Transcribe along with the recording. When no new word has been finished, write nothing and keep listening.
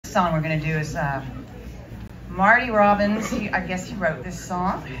song we're going to do is Marty Robbins. I guess he wrote this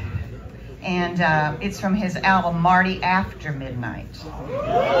song. And it's from his album, Marty After Midnight.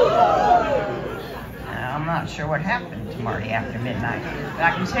 I'm not sure what happened to Marty after midnight, but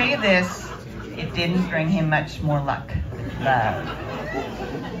I can tell you this, it didn't bring him much more luck with love.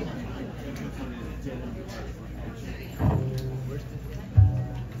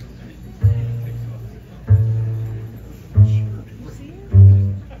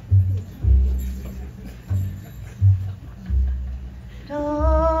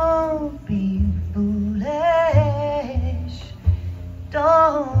 Don't be foolish,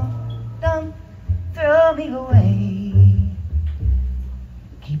 don't throw me away.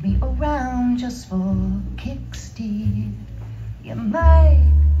 Keep me around just for kicks, dear. You might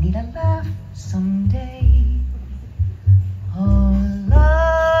need a laugh someday. Oh,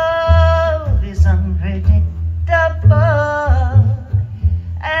 love is unpredictable.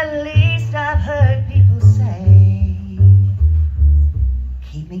 At least I've heard people say.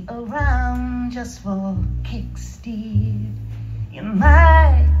 Keep me around just for kicks, dear. You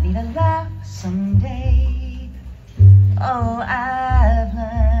might need a laugh someday. Oh, I've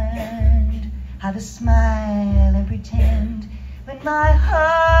learned how to smile and pretend when my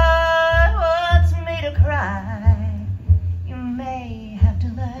heart wants me to cry. You may have to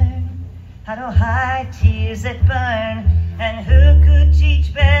learn how to hide tears that burn, and who could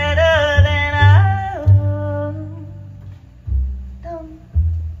teach better than I? Oh,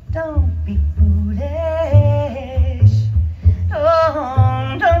 don't be foolish.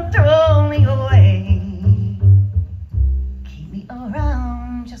 Oh, don't throw me away. Keep me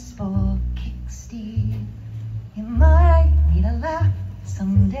around just for kicks, dear. You might need a laugh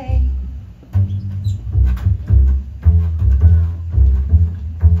someday.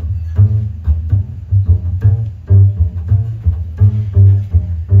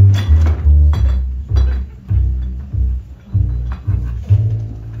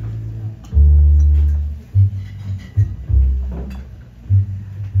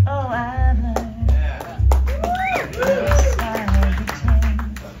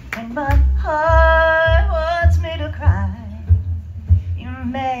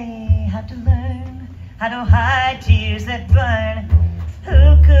 How to hide tears that burn.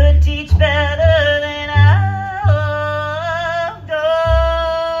 Who could teach better than I? Oh,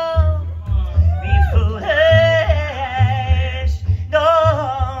 don't be foolish.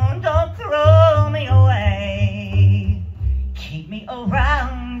 Don't throw me away. Keep me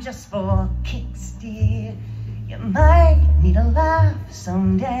around just for kicks, dear. You might need a laugh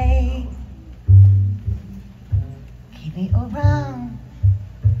someday. Keep me around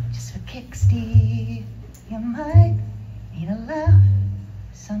just for kicks, dear. You might need a laugh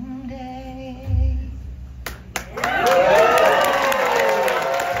someday.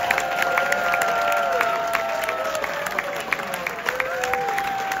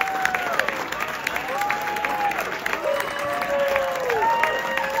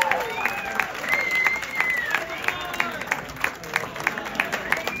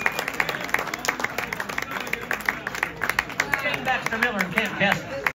 BaxterMiller and Kessler.